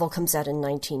first novel comes out in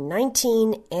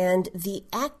 1919, and the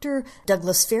actor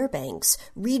Douglas Fairbanks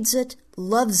reads it,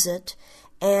 loves it,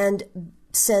 and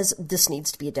says this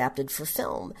needs to be adapted for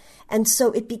film. And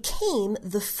so it became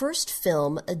the first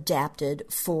film adapted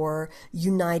for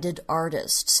United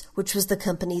Artists, which was the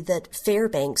company that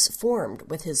Fairbanks formed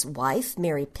with his wife,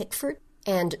 Mary Pickford,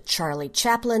 and Charlie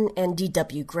Chaplin and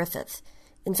D.W. Griffith.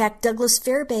 In fact, Douglas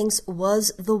Fairbanks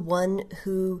was the one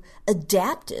who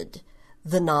adapted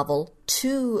the novel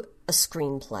to a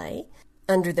screenplay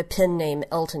under the pen name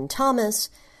Elton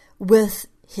Thomas with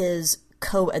his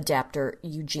co-adapter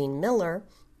Eugene Miller,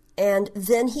 and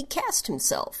then he cast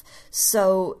himself.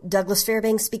 So Douglas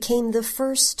Fairbanks became the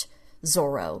first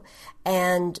Zorro,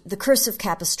 and The Curse of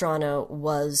Capistrano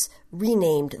was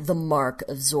renamed The Mark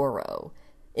of Zorro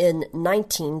in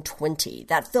 1920.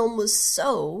 That film was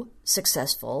so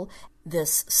successful,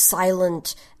 this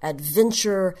silent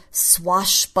adventure,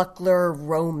 swashbuckler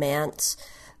romance,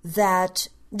 that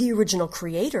the original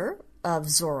creator of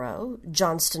Zorro,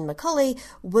 Johnston McCulley,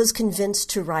 was convinced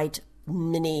to write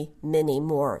many, many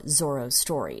more Zorro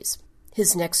stories.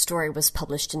 His next story was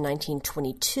published in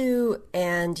 1922,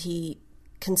 and he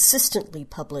consistently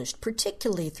published,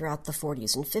 particularly throughout the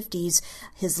 40s and 50s.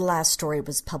 His last story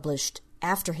was published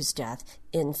after his death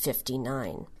in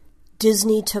 1959.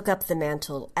 Disney took up the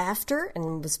mantle after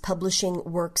and was publishing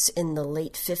works in the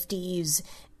late 50s,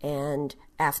 and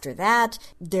after that,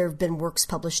 there have been works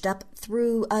published up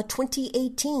through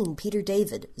 2018, Peter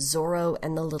David, Zorro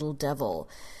and the Little Devil.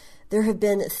 There have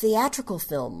been theatrical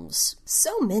films,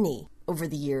 so many, over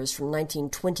the years, from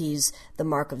 1920s, The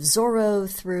Mark of Zorro,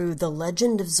 through The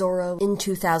Legend of Zorro in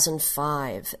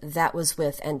 2005. That was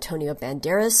with Antonio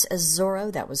Banderas as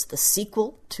Zorro. That was the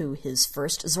sequel to his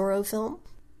first Zorro film.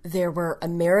 There were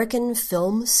American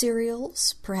film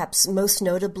serials, perhaps most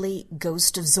notably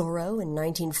Ghost of Zorro in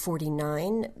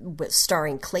 1949,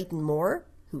 starring Clayton Moore,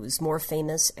 who was more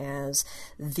famous as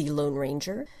the Lone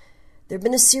Ranger. There have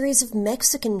been a series of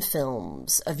Mexican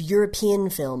films, of European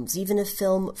films, even a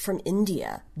film from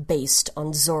India based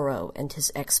on Zorro and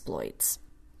his exploits.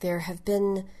 There have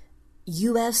been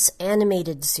U.S.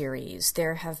 animated series,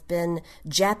 there have been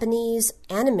Japanese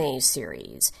anime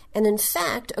series, and in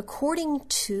fact, according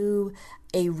to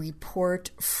a report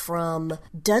from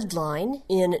Deadline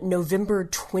in November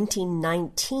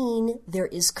 2019, there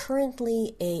is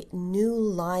currently a new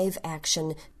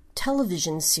live-action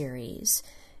television series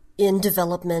in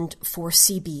development for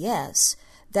CBS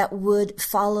that would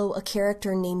follow a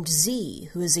character named Z,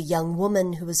 who is a young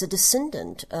woman who is a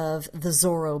descendant of the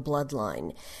Zorro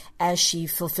bloodline, as she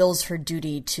fulfills her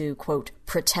duty to, quote,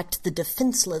 protect the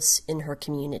defenseless in her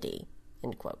community,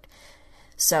 end quote.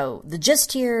 So the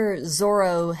gist here,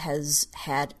 Zorro has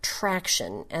had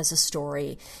traction as a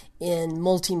story in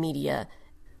multimedia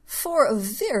for a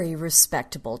very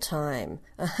respectable time,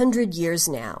 100 years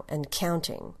now and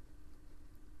counting.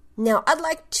 Now, I'd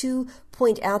like to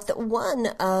point out that one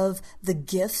of the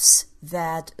gifts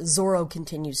that Zorro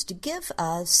continues to give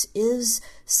us is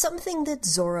something that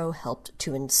Zorro helped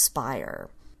to inspire.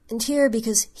 And here,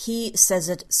 because he says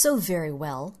it so very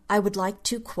well, I would like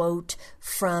to quote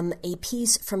from a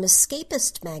piece from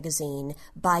Escapist magazine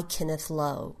by Kenneth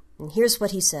Lowe. And here's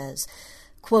what he says.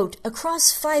 Quote,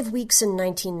 across 5 weeks in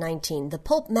 1919, the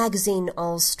pulp magazine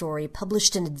All Story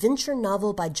published an adventure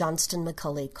novel by Johnston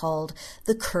McCulley called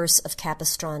The Curse of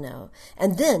Capistrano,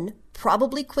 and then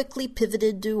probably quickly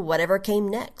pivoted to whatever came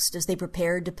next as they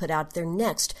prepared to put out their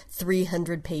next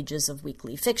 300 pages of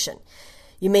weekly fiction.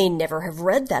 You may never have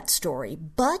read that story,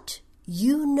 but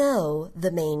you know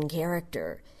the main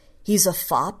character. He's a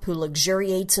fop who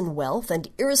luxuriates in wealth and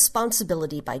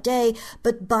irresponsibility by day,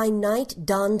 but by night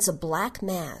dons a black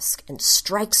mask and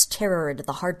strikes terror into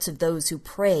the hearts of those who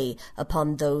prey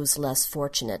upon those less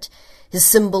fortunate. His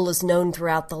symbol is known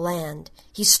throughout the land.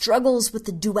 He struggles with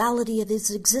the duality of his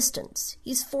existence.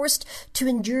 He's forced to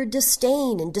endure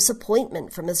disdain and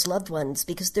disappointment from his loved ones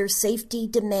because their safety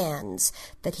demands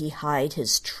that he hide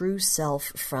his true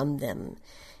self from them.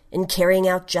 In carrying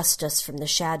out justice from the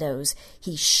shadows,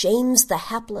 he shames the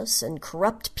hapless and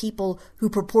corrupt people who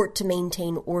purport to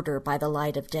maintain order by the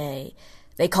light of day.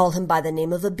 They call him by the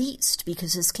name of a beast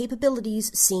because his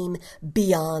capabilities seem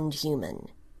beyond human.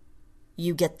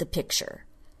 You get the picture.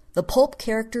 The pulp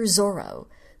character Zorro,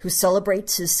 who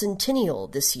celebrates his centennial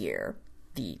this year,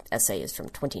 the essay is from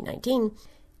 2019,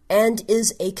 and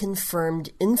is a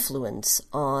confirmed influence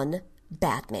on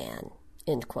Batman,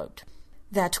 end quote.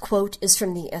 That quote is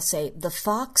from the essay The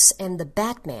Fox and the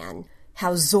Batman,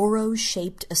 How Zorro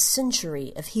Shaped a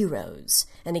Century of Heroes.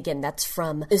 And again, that's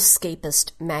from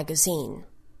Escapist magazine.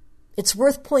 It's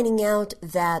worth pointing out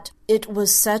that it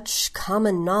was such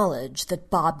common knowledge that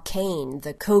Bob Kane,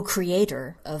 the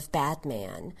co-creator of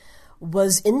Batman,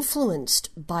 was influenced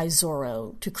by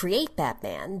Zorro to create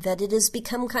Batman, that it has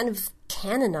become kind of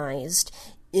canonized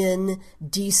in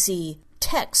DC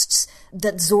texts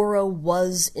that Zorro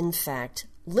was, in fact,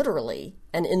 literally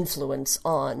an influence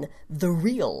on the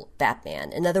real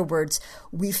Batman. In other words,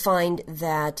 we find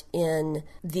that in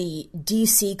the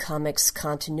DC Comics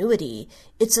continuity,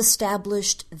 it's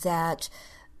established that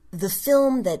the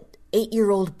film that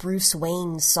 8-year-old Bruce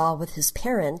Wayne saw with his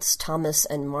parents, Thomas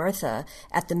and Martha,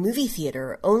 at the movie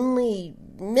theater only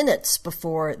minutes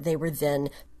before they were then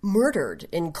murdered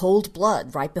in cold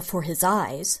blood right before his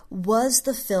eyes, was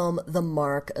the film The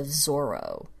Mark of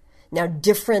Zorro. Now,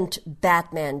 different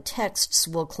Batman texts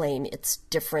will claim it's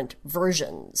different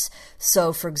versions.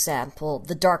 So, for example,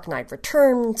 The Dark Knight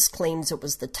Returns claims it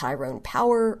was the Tyrone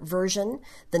Power version,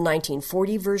 the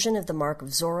 1940 version of The Mark of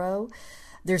Zorro.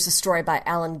 There's a story by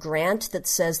Alan Grant that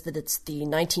says that it's the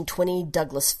 1920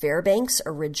 Douglas Fairbanks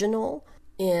original.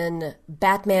 In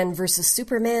Batman vs.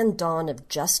 Superman, Dawn of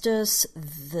Justice,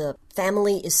 the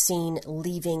family is seen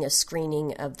leaving a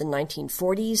screening of the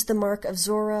 1940s The Mark of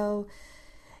Zorro.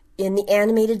 In the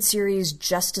animated series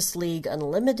Justice League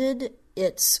Unlimited,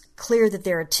 it's clear that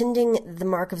they're attending The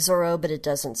Mark of Zorro, but it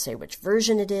doesn't say which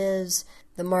version it is.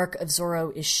 The Mark of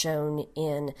Zorro is shown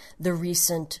in the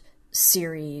recent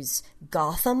series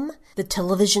Gotham, the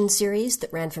television series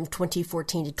that ran from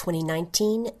 2014 to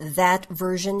 2019. That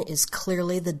version is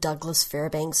clearly the Douglas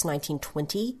Fairbanks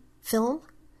 1920 film,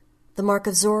 The Mark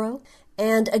of Zorro.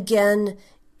 And again,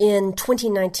 in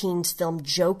 2019's film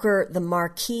Joker, the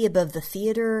marquee above the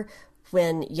theater,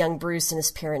 when young Bruce and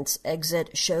his parents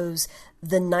exit, shows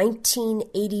the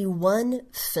 1981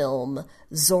 film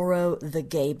Zorro the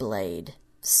Gay Blade.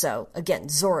 So, again,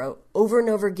 Zorro over and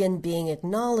over again being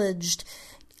acknowledged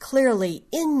clearly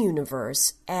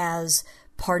in-universe as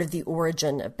part of the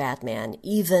origin of Batman,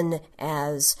 even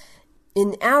as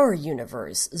in our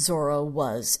universe, Zorro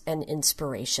was an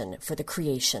inspiration for the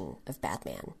creation of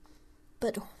Batman.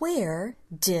 But where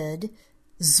did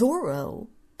Zorro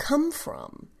come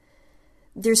from?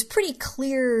 There's pretty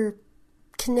clear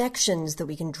connections that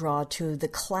we can draw to the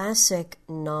classic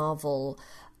novel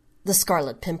The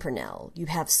Scarlet Pimpernel. You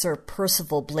have Sir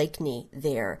Percival Blakeney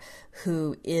there,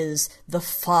 who is the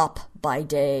fop by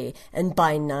day and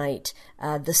by night,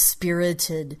 the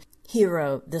spirited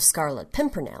hero, the Scarlet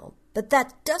Pimpernel. But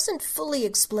that doesn't fully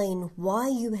explain why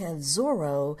you have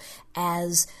Zorro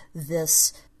as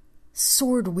this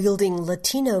sword-wielding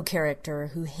Latino character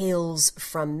who hails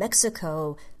from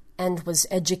Mexico and was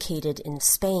educated in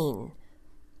Spain.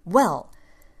 Well,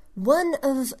 one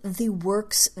of the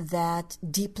works that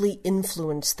deeply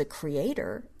influenced the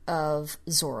creator of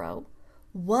Zorro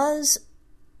was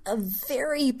a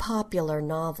very popular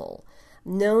novel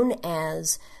known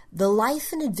as The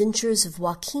Life and Adventures of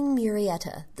Joaquin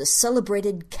Murrieta, the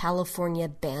Celebrated California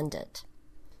Bandit.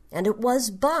 And it was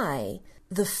by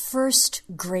the first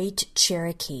great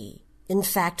Cherokee, in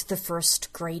fact, the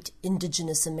first great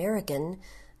indigenous American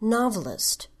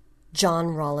novelist, John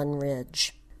Rollin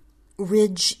Ridge.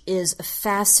 Ridge is a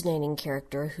fascinating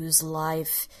character whose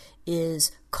life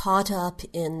is caught up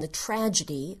in the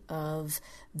tragedy of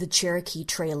the Cherokee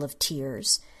Trail of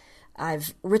Tears.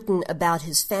 I've written about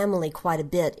his family quite a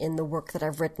bit in the work that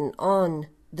I've written on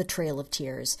the Trail of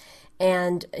Tears,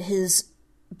 and his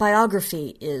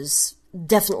biography is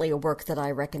definitely a work that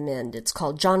I recommend. It's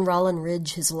called John Rollin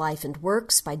Ridge, His Life and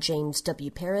Works by James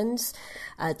W. Perrins.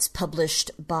 It's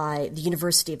published by the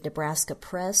University of Nebraska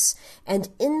Press, and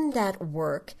in that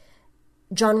work,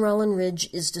 John Rollin Ridge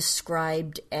is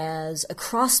described as a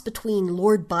cross between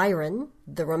Lord Byron,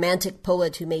 the romantic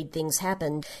poet who made things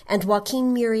happen, and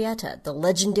Joaquin Murrieta, the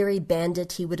legendary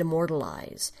bandit he would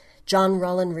immortalize. John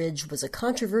Rollin Ridge was a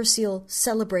controversial,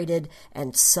 celebrated,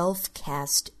 and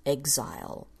self-cast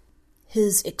exile.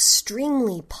 His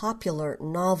extremely popular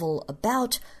novel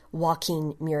about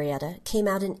Joaquin Murrieta came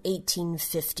out in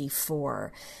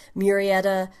 1854.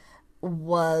 Murrieta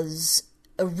was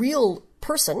a real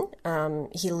person.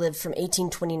 He lived from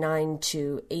 1829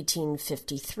 to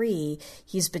 1853.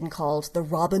 He's been called the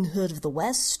Robin Hood of the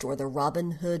West or the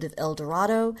Robin Hood of El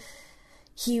Dorado.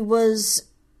 He was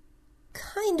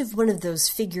kind of one of those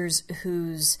figures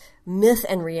whose myth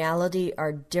and reality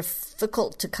are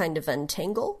difficult to kind of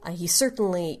untangle. He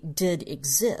certainly did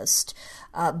exist,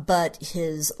 but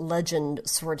his legend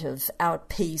sort of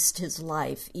outpaced his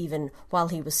life even while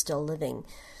he was still living.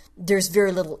 There's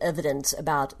very little evidence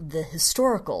about the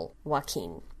historical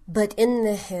Joaquin. But in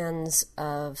the hands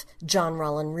of John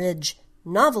Rollin Ridge,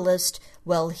 novelist,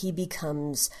 well, he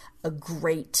becomes a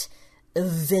great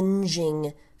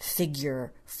avenging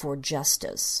figure for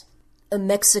justice. A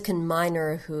Mexican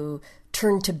miner who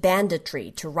turned to banditry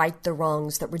to right the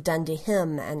wrongs that were done to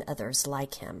him and others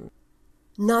like him.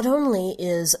 Not only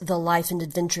is The Life and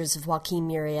Adventures of Joaquin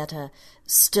Murrieta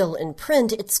still in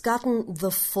print, it's gotten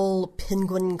the full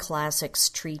Penguin Classics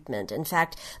treatment. In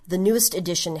fact, the newest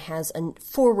edition has a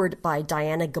foreword by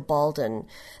Diana Gabaldon,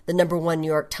 the #1 New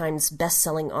York Times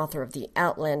best-selling author of the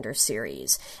Outlander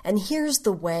series. And here's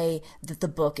the way that the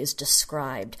book is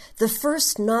described. The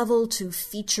first novel to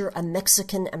feature a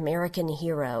Mexican-American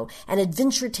hero, an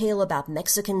adventure tale about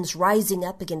Mexicans rising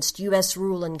up against U.S.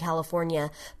 rule in California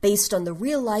based on the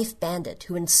real-life bandit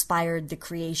who inspired the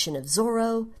creation of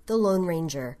Zorro, the Lone Ranger,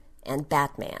 and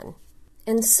Batman.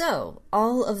 And so,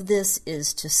 all of this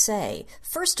is to say,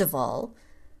 first of all,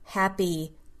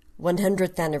 happy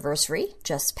 100th anniversary,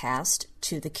 just passed,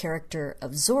 to the character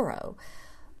of Zorro.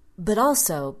 But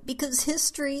also, because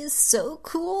history is so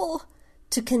cool,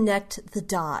 to connect the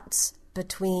dots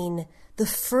between the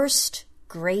first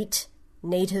great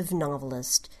native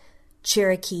novelist,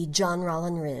 Cherokee John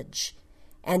Rollin Ridge,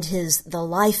 and his The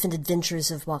Life and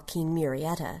Adventures of Joaquin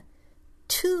Murrieta,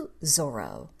 to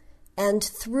Zorro, and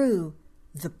through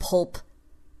the pulp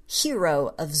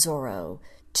hero of Zorro,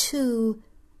 to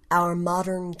our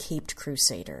modern caped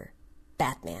crusader,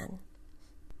 Batman.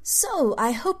 So,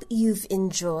 I hope you've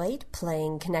enjoyed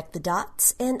playing Connect the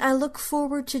Dots, and I look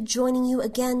forward to joining you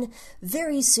again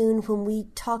very soon when we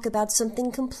talk about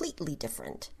something completely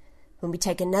different, when we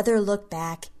take another look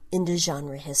back into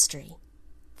genre history.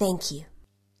 Thank you.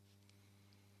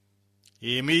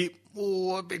 Amy,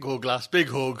 oh, big hug, lass, big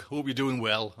hug. Hope you're doing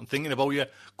well. I'm thinking about you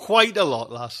quite a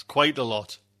lot, lass, quite a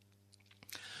lot.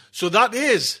 So that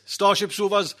is Starship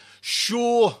Sofa's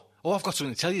show. Oh, I've got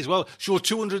something to tell you as well. Show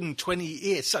 228.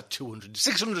 It's at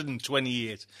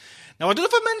 628. Now, I don't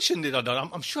know if I mentioned it or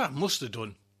not. I'm sure I must have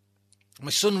done.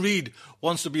 My son Reed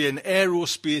wants to be an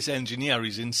aerospace engineer.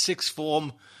 He's in sixth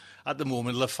form at the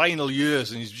moment, the final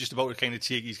years, and he's just about to kind of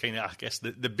take his kind of, I guess,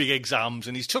 the big exams,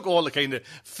 and he's took all the kind of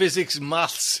physics,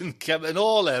 maths, and chem, and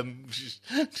all them,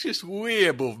 just way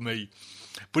above me.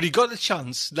 But he got the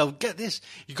chance, now get this,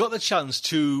 he got the chance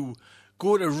to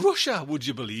go to Russia, would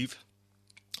you believe?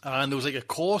 And there was like a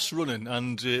course running,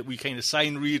 and we kind of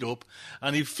signed Reed up,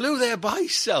 and he flew there by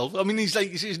himself. I mean,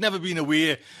 he's never been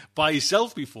away by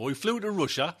himself before. He flew to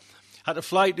Russia. had to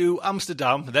fly to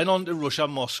Amsterdam, then on to Russia,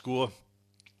 Moscow,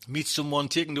 meet someone,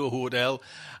 taken to a hotel,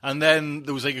 and then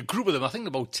there was like a group of them, I think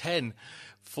about 10,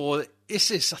 for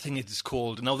ISIS, I think it's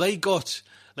called. Now they got,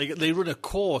 like, they run a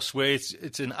course where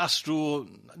it's an astro,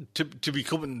 to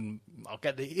become, I'll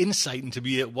get the insight into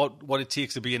what it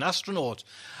takes to be an astronaut.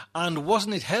 And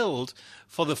wasn't it held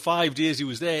for the 5 days he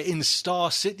was there in Star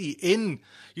City,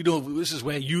 this is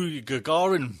where Yuri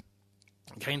Gagarin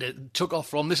kind of took off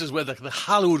from. This is where the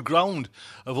hallowed ground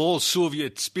of all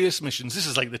Soviet space missions. This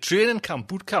is like the training camp,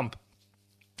 boot camp.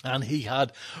 And he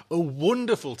had a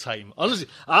wonderful time. Honestly,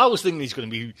 I was thinking he's going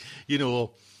to be,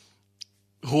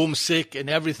 homesick and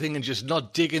everything and just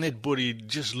not digging it, but he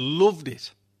just loved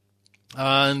it.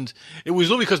 And it was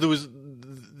lovely because there was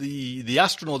the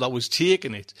astronaut that was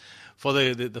taking it for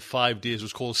the 5 days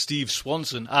was called Steve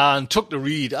Swanson, and took the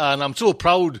Reed, and I'm so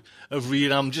proud of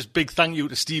Reed. I'm just big thank you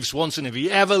to Steve Swanson. If he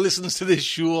ever listens to this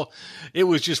show, it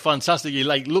was just fantastic. He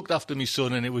looked after my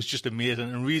son, and it was just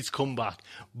amazing. And Reed's come back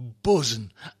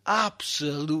buzzing,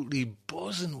 absolutely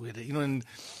buzzing with it, and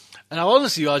I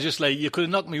honestly, I just you could have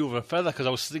knocked me over a feather, because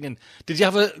I was thinking, did you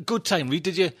have a good time, Reed?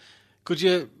 Are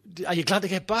you glad to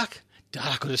get back? Dad,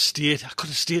 I could have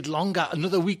stayed longer,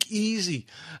 another week easy.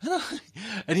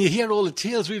 And you hear all the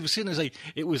tales we were saying.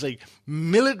 It was like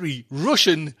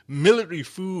Russian military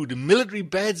food, military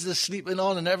beds they're sleeping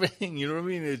on and everything. You know what I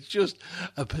mean? It's just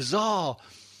a bizarre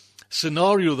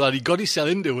scenario that he got himself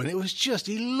into, and it was just,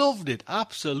 he loved it,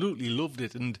 absolutely loved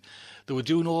it. And they were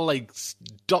doing all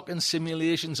docking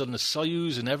simulations on the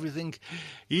Soyuz and everything.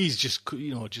 He's just,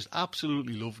 just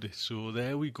absolutely loved it. So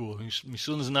there we go. My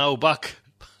son's now back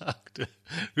to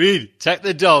Reed, take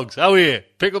the dogs. How are you?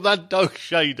 Pick up that dog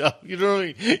shite up. You know what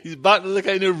I mean? He's back to the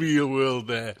kind of real world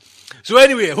there. So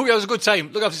anyway, hope you have a good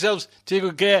time. Look after yourselves. Take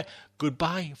good care.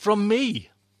 Goodbye from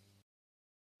me.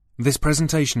 This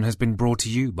presentation has been brought to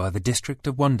you by the District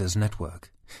of Wonders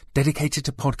Network, dedicated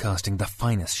to podcasting the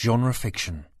finest genre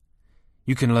fiction.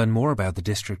 You can learn more about the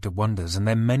District of Wonders and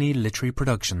their many literary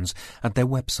productions at their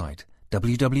website,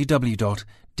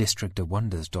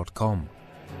 www.districtofwonders.com.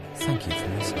 Thank you for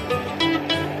listening.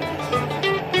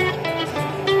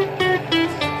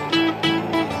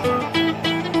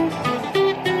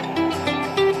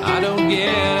 I don't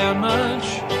get out much.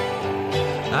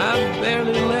 I've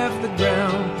barely left the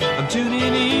ground. I'm tuning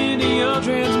into your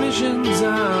transmissions.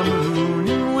 I'm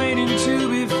mooning, waiting to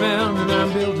be found. And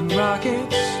I'm building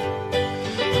rockets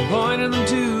and pointing them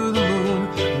to the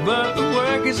moon. But the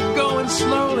work is going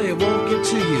slowly. It won't get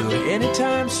to you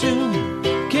anytime soon.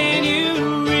 Can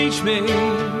you reach me?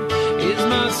 Is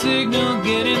my signal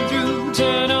getting through?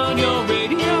 Turn on your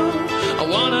radio. I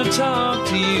wanna talk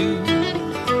to you.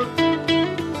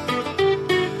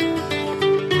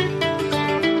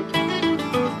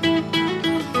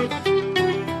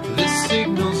 This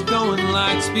signal's going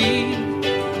light speed.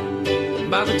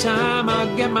 By the time I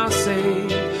get my say,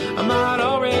 I might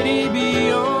already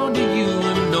be on to you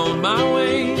and on my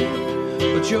way.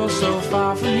 But you're so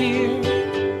far from here,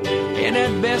 and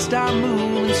at best I'm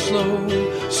moving slow.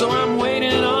 So I'm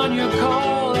waiting on your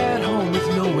call at home with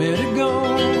nowhere to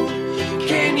go.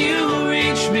 Can you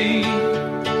reach me?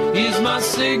 Is my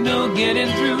signal getting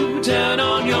through? Turn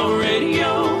on your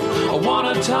radio. I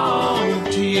wanna talk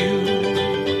to you.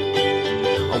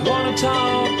 I wanna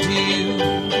talk to you.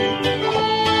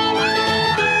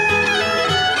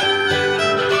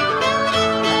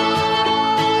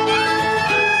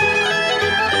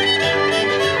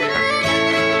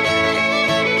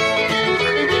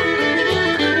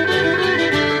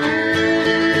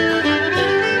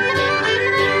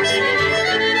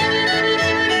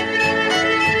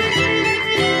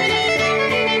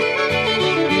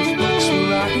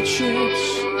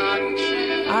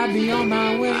 I'd be on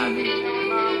my way.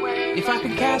 If I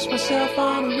could cast myself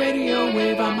on a radio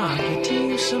wave, I might get to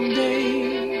you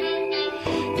someday.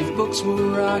 If books were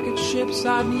rocket ships,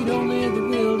 I'd need only the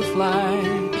will to fly.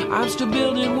 I'm still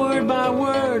building word by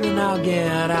word, and I'll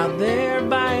get out there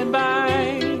by and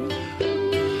by.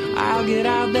 I'll get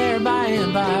out there by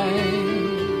and by.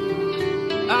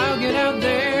 I'll get out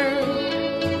there.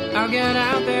 I'll get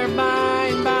out there by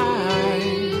and by.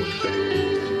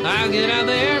 I'll get out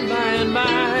there by and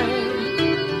by.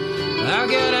 I'll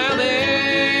get out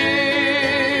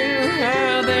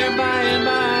there by and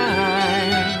by.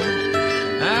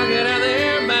 I'll get out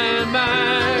there by and by.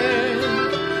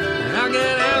 I'll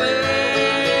get out there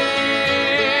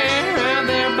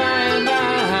by and by.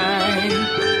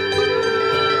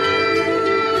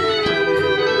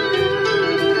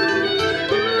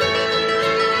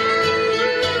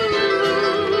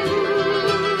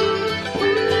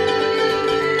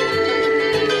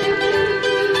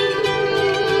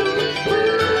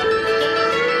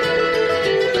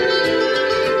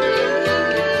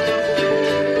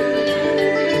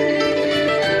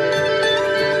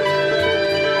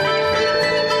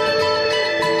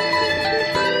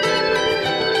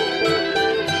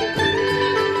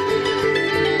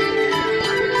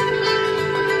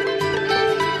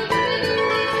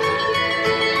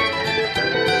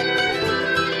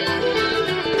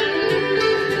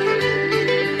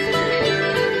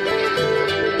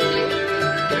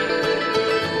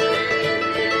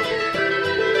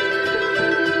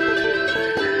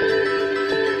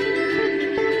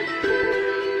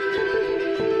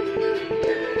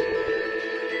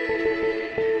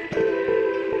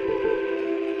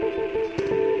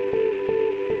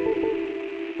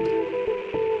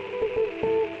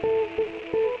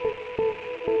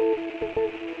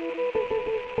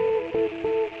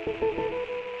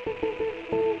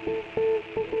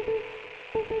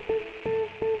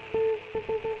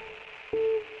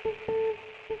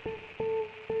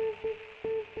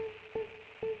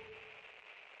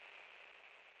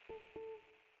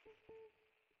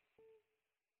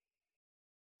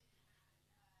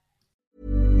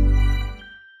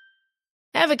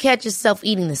 Ever catch yourself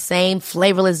eating the same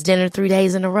flavorless dinner 3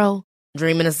 days in a row?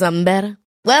 Dreaming of something better?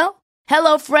 Well,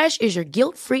 HelloFresh is your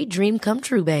guilt-free dream come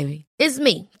true, baby. It's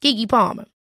me, Keke Palmer.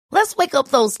 Let's wake up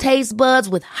those taste buds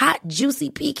with hot, juicy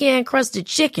pecan-crusted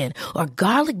chicken or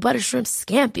garlic butter shrimp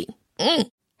scampi.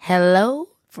 Hello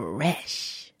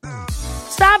Fresh.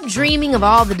 Stop dreaming of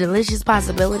all the delicious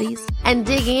possibilities and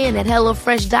dig in at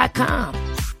HelloFresh.com.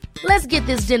 Let's get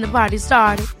this dinner party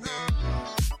started.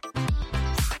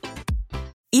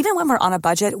 Even when we're on a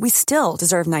budget, we still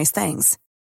deserve nice things.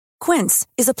 Quince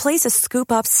is a place to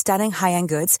scoop up stunning high-end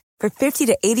goods for 50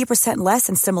 to 80% less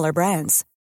than similar brands.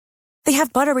 They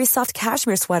have buttery soft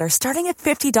cashmere sweaters starting at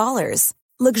 $50,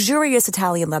 luxurious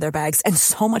Italian leather bags, and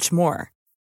so much more.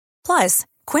 Plus,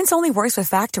 Quince only works with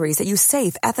factories that use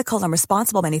safe, ethical, and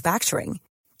responsible manufacturing.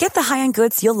 Get the high-end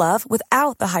goods you'll love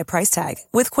without the high price tag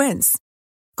with Quince.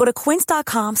 Go to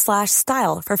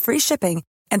quince.com/style for free shipping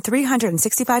and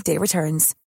 365-day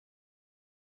returns.